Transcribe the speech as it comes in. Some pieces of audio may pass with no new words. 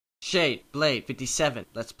Shade, Blade, 57.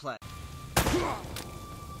 Let's play.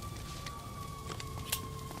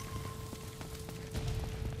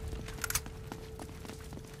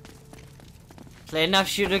 Play enough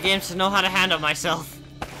shooter games to know how to handle myself.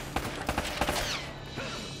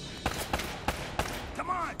 Come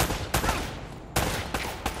on.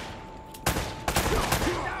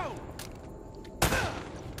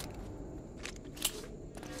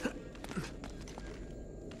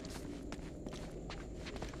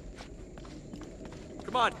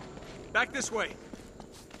 Come on. Back this way.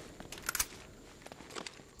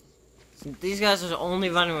 These guys are only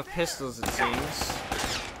running with pistols, it seems.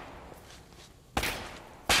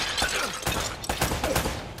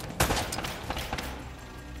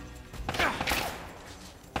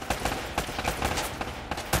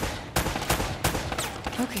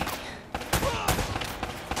 Okay.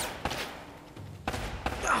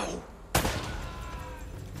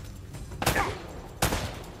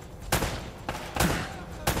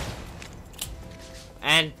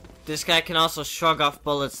 And this guy can also shrug off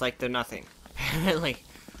bullets like they're nothing. Apparently.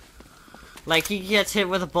 Like, he gets hit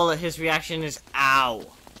with a bullet, his reaction is, ow.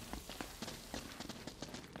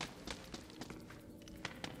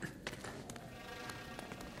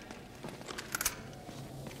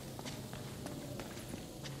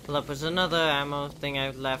 Look, there's another ammo thing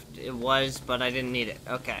I left. It was, but I didn't need it.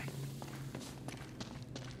 Okay.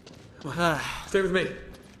 Stay with me.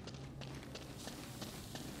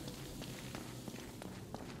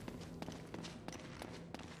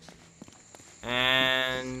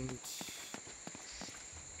 And...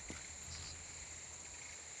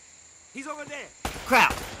 He's over there.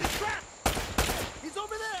 crap! Crap! He's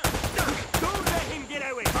over there. Don't let him get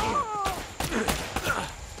away.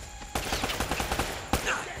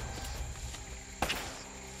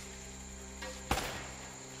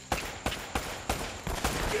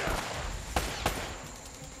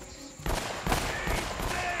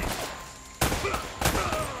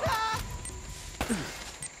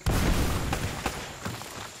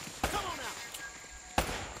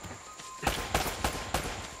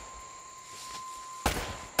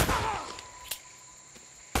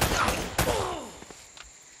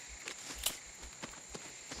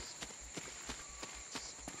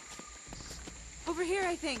 Over here,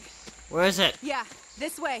 I think. Where is it? Yeah,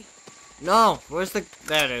 this way. No, where's the...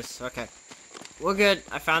 there it is. Okay. We're good.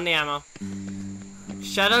 I found the ammo.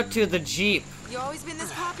 Shout out to the Jeep. You always been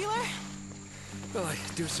this popular? Well, I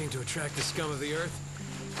do seem to attract the scum of the earth.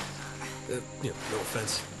 No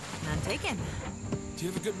offense. None taken. Do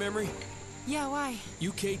you have a good memory? Yeah, why?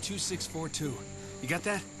 UK 2642. You got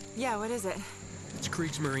that? Yeah, what is it? It's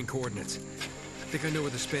Kriegsmarine coordinates. I think I know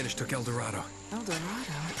where the Spanish took El Dorado. El Dorado?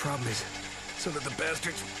 The problem is, some of the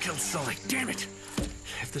bastards killed Sully. Damn it!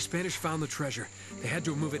 If the Spanish found the treasure, they had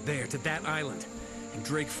to move it there, to that island. And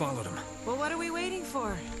Drake followed them. Well, what are we waiting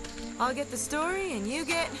for? I'll get the story, and you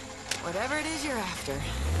get whatever it is you're after.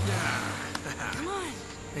 Come on.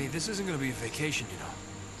 Hey, this isn't gonna be a vacation, you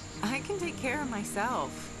know. I can take care of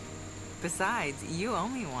myself. Besides, you owe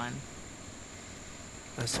me one.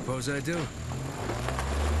 I suppose I do.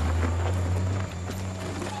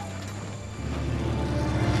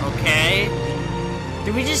 Okay.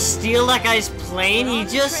 Did we just steal that guy's plane? He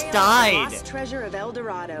just died. Lost treasure of El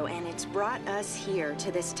Dorado, and it's brought us here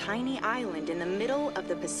to this tiny island in the middle of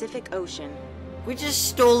the Pacific Ocean. We just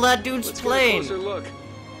stole that dude's Let's plane. get a closer look.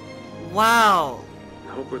 Wow.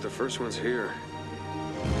 I hope we're the first ones here.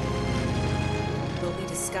 Will we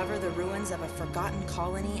discover the ruins of a forgotten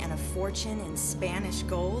colony and a fortune in Spanish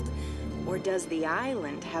gold? Or does the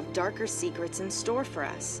island have darker secrets in store for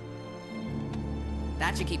us?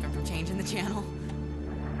 That should keep him from changing the channel.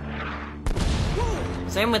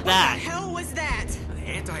 Same with that. What the hell was that?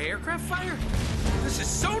 Anti-aircraft fire? This is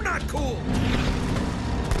so not cool!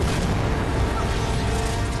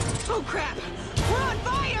 Oh crap! We're on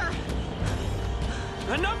fire!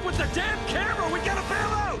 Enough with the damn camera. We gotta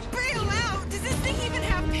bail out. Bail out? Does this thing even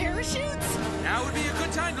have parachutes? Now would be a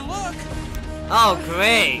good time to look! Oh,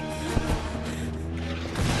 great.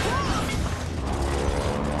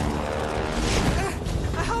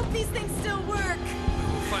 I hope these things still work.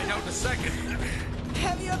 We'll find out in a second.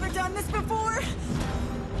 Have you ever done this before?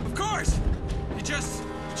 Of course! You just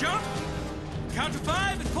jump, count to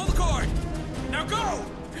 5, and pull the cord. Now go!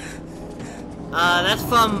 That's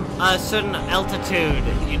from a certain altitude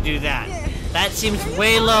you do that. That seems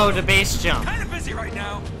way low to base jump. Kind of busy right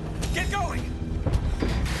now. Get going!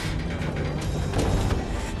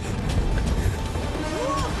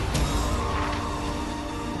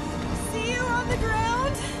 See you on the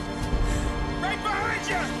ground? Right behind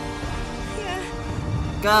you! Yeah.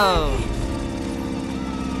 Go.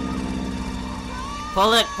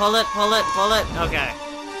 Pull it, pull it, pull it, pull it. Okay.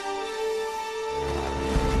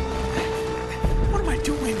 What am I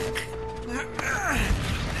doing?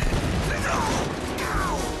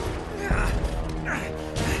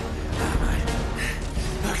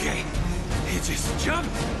 Okay, you just jump,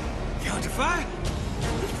 count to 5,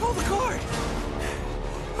 and pull the cord.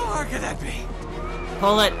 How hard could that be?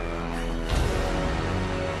 Pull it.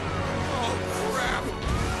 Oh, crap.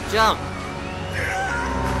 Jump.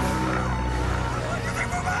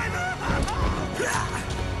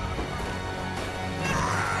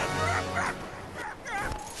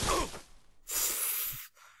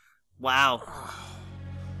 Wow.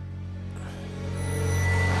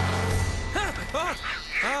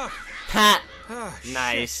 Pat.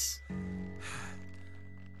 Nice.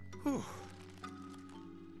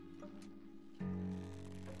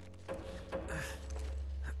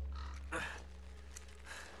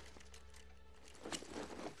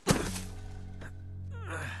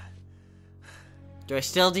 Do I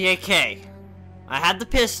still have the AK? I had the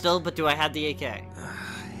pistol, but do I have the AK?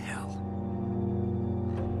 Hell.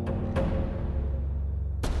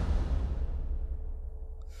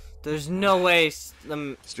 There's no way.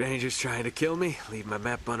 Strangers trying to kill me, leave my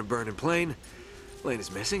map on a burning plane. Plane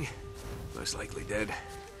is missing. Most likely dead.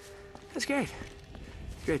 That's great.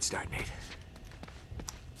 Great start, Nate.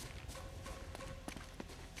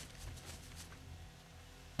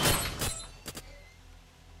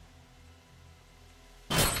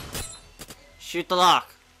 Shoot the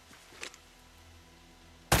lock.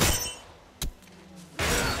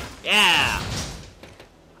 Yeah.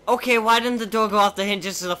 Okay, why didn't the door go off the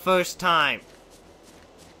hinges the first time?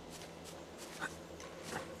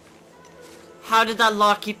 How did that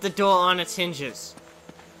lock keep the door on its hinges?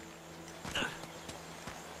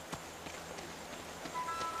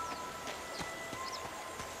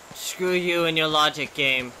 Screw you and your logic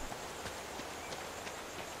game.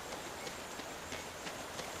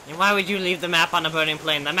 And why would you leave the map on a burning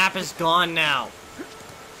plane? The map is gone now.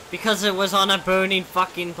 Because it was on a burning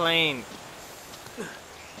fucking plane.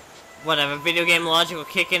 Whatever, video game logic will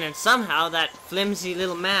kick in and somehow that flimsy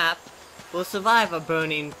little map will survive a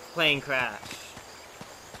burning plane crash.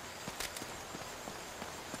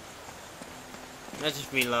 Let's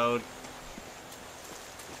just reload.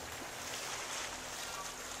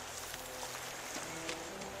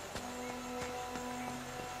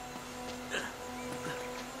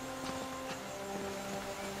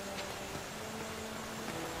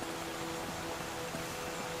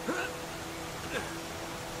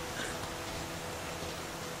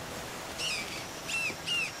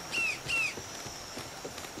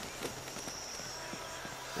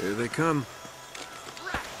 Here they come.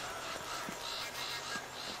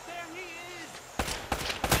 There he is!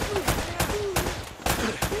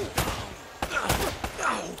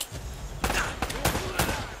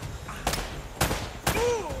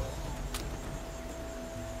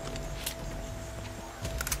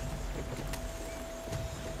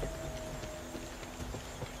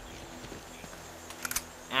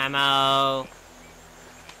 Ammo.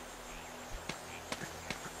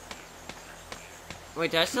 Wait,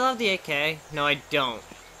 do I still have the AK? No, I don't.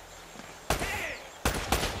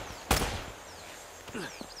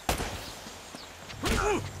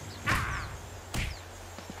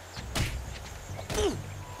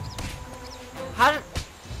 How did...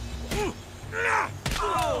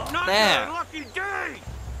 Oh, not There. your lucky day!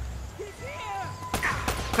 He's here!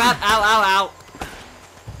 Crap, ow, ow, ow.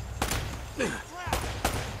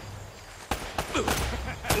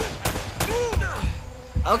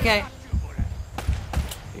 Okay.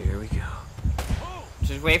 Here we go.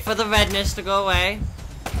 Just wait for the redness to go away.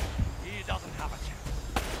 He doesn't have a chance.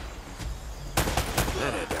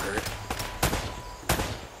 That had to hurt.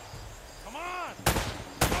 Come on!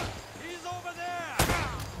 He's over there!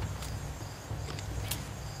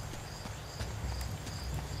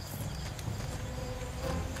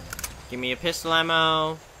 Give me a pistol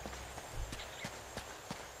ammo.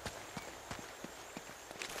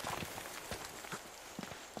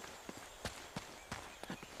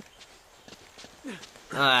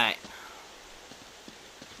 Alright.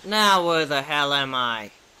 Now where the hell am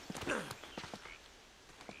I?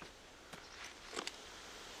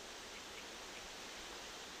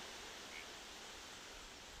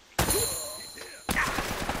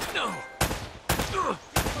 No.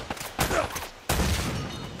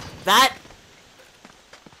 That?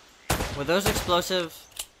 Were those explosives?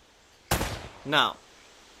 No.